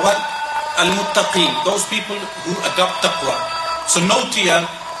who are what? Al-Muttaqeen, those people who adopt taqwa. So note here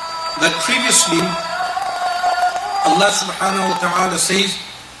that previously Allah subhanahu wa ta'ala says,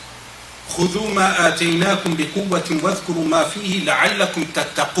 خُذُوا مَا آتَيْنَاكُمْ بِقُوَّةٍ وَاذْكُرُوا مَا فِيهِ لَعَلَّكُمْ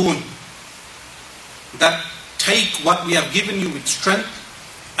تَتَّقُونَ. That take what we have given you with strength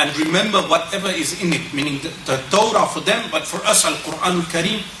and remember whatever is in it, meaning the Torah for them, but for us Al-Quran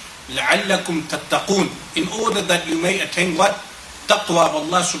Al-Kareem, لَعَلَّكُمْ تَتَّقُونَ, in order that you may attain what? Taqwa of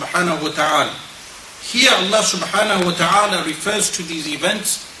Allah subhanahu wa ta'ala. Here Allah subhanahu wa ta'ala refers to these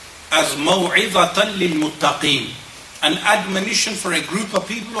events as maw'idhatan lil-muttaqeen, an admonition for a group of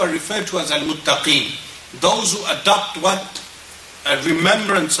people who are referred to as al-muttaqeen, those who adopt what? A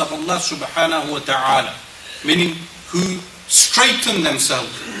remembrance of Allah subhanahu wa ta'ala, meaning who straighten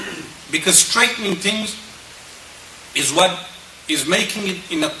themselves, Because straightening things is what is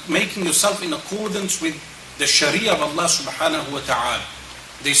making yourself in accordance with the Sharia of Allah subhanahu wa ta'ala.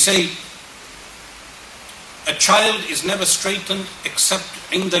 They say a child is never straightened except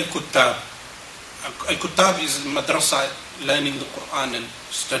in al-Kuttab. Al-Kuttab is madrasa, learning the Quran and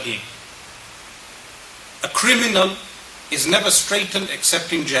studying. A criminal is never straightened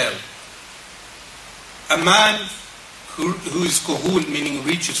except in jail. A man who is kuhul, meaning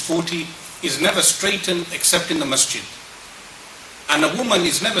reaches 40, is never straightened except in the masjid. And a woman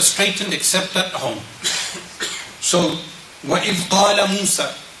is never straightened except at home. So, وَإِذْ قَالَ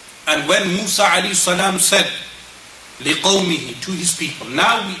مُوسَى, and when Musa alayhi salam said, لِقَوْمِهِ, to his people.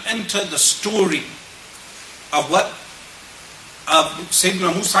 Now we enter the story of what? Of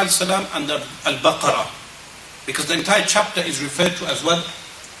Sayyidina Musa alayhi salam and the Al-Baqarah. Because the entire chapter is referred to as what?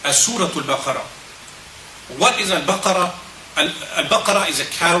 As Surah Al-Baqarah. What is Al-Baqarah? Al-Baqarah is a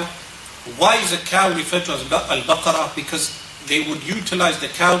cow. Why is a cow referred to as Al-Baqarah? Because they would utilize the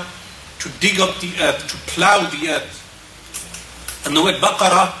cow to dig up the earth, to plow the earth. And the word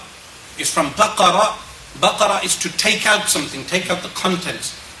Baqarah is from Baqarah. Baqarah is to take out something, take out the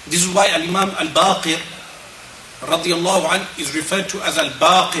contents. This is why Al-Imam Al-Baqir radiyallahu anh is referred to as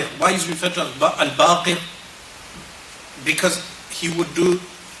Al-Baqir. Why is he referred to as Al-Baqir? Because he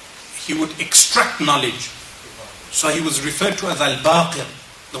would extract knowledge. So he was referred to as Al-Baqir,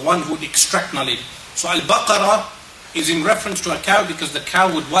 the one who would extract knowledge. So Al-Baqarah is in reference to a cow because the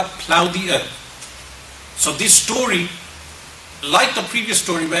cow would what? Plow the earth. So this story, like the previous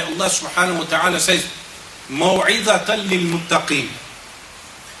story where Allah subhanahu wa ta'ala says, مَوْعِظَةً لِلْمُتَّقِينَ,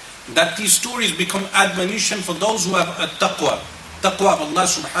 that these stories become admonition for those who have a taqwa of Allah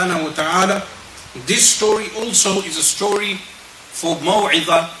subhanahu wa ta'ala. This story also is a story for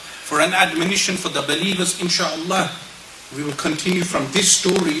maw'idha, for an admonition for the believers, inshaAllah. We will continue from this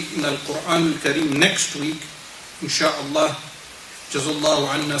story in the Quran al-Kareem next week, inshaAllah. Jazallahu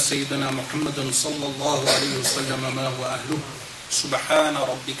anna Sayyidina Muhammadan sallallahu alayhi wa sallam ma huwa ahluh. Subhana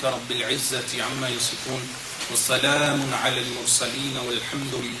rabbika rabbil izzati amma yasifun. Wa salamun ala al-mursaleen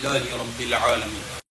walhamdulillahi rabbil alamin.